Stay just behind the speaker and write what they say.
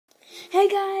Hey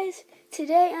guys,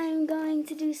 today I'm going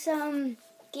to do some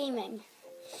gaming.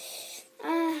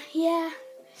 Yeah,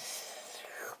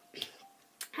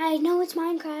 I know it's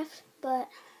Minecraft, but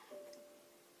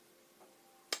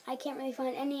I can't really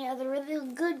find any other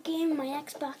really good game on my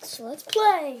Xbox, so let's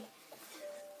play.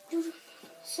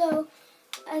 So,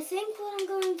 I think what I'm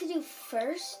going to do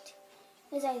first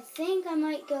is I think I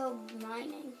might go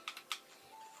mining.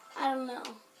 I don't know,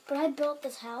 but I built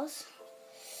this house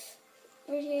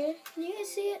right here. Can you guys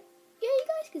see it? Yeah, you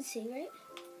guys can see, right?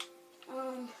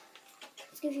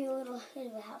 Let's give you a little bit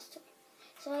of a house tour.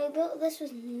 So I built this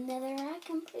with netherrack,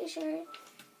 I'm pretty sure.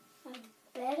 A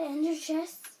bed, ender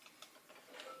chests.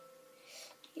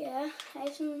 Yeah, I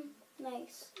have some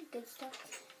nice, good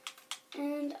stuff.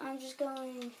 And I'm just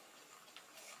going,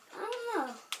 I don't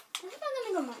know. I think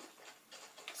I'm gonna go mine.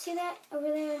 See that over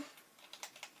there?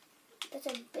 That's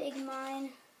a big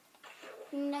mine.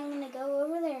 And I'm gonna go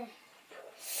over there.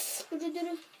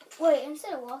 Wait,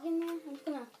 instead of walking there, I'm just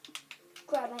gonna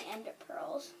grab my ender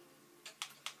pearls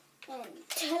and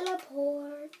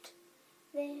teleport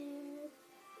there.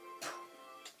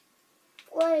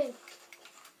 Wait,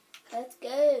 let's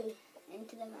go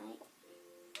into the night.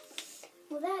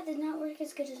 Well, that did not work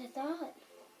as good as I thought.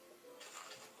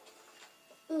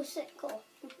 Ooh, sick, cool.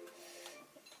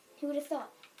 Who would have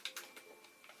thought?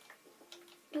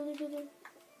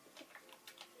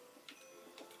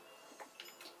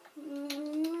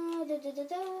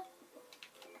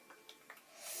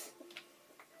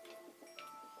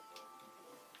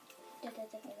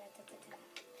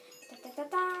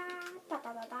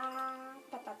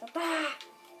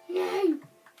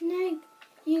 No,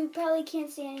 you probably can't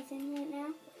see anything right now.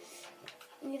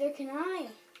 Neither can I.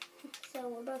 So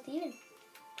we're both even.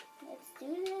 Let's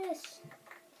do this.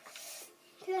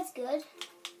 Okay, that's good.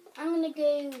 I'm gonna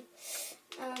go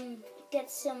get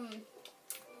some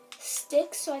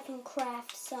sticks so I can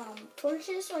craft some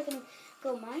torches so I can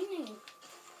go mining.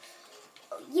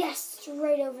 Oh, yes, it's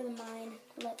right over the mine.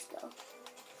 Let's go.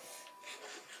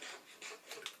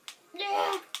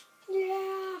 Yeah.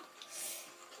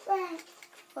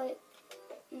 Wait,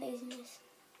 laziness.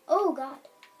 Oh God.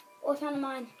 Oh, I found a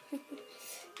mine.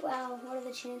 Wow, what are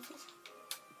the chances?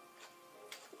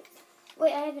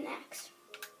 Wait, I have an axe.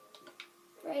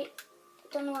 Right?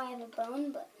 Don't know why I have a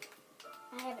bone, but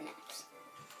I have an axe.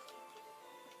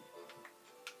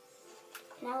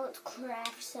 Now let's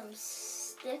craft some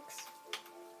sticks.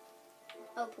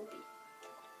 Oh, poopy.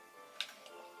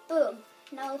 Boom.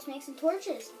 Now let's make some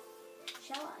torches.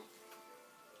 Shall I?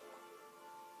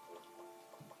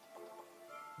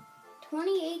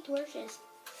 28 torches.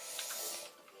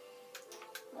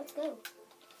 Let's go.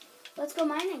 Let's go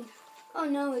mining. Oh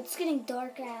no, it's getting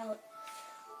dark out.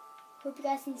 Hope you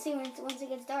guys can see once it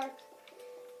gets dark.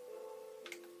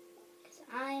 Because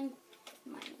I'm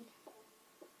mining.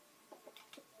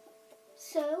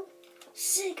 So,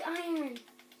 sick iron.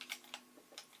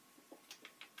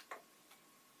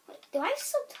 Wait, do I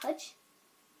still touch?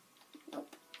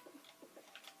 Nope.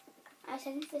 I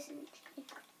said this in the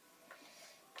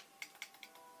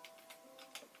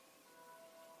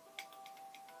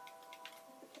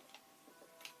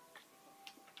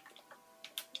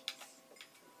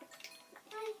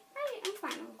I'm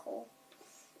fine on coal.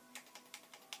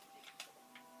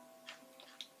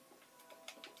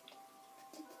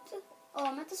 Oh,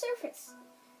 I'm at the surface.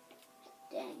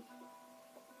 Dang.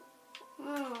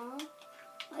 Oh,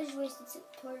 I just wasted some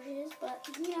torches, but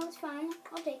you know, it's fine.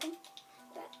 I'll take them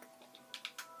back.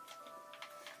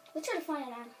 Let's try to find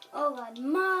it out. Oh God,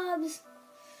 mobs.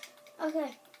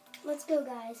 Okay, let's go,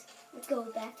 guys. Let's go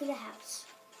back to the house.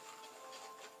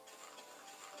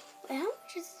 Wait, how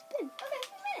much has this been? Okay,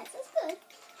 4 minutes. That's good.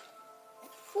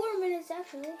 4 minutes,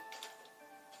 actually.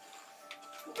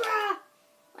 Bruh!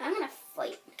 I'm gonna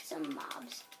fight some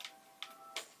mobs.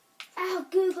 Ow,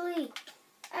 googly!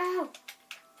 Ow!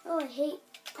 Oh, I hate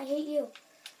you.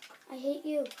 I hate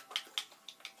you.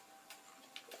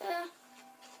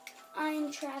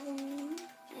 I'm traveling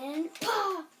and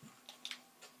pah!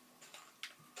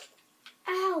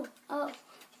 Ow! Oh.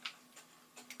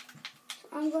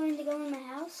 I'm going to go in my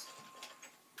house.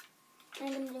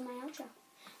 I'm going to do my outro.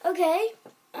 Okay.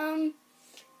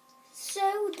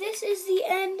 So this is the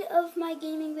end of my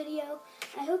gaming video.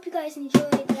 I hope you guys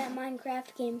enjoyed that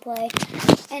Minecraft gameplay.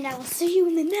 And I will see you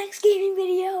in the next gaming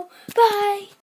video. Bye!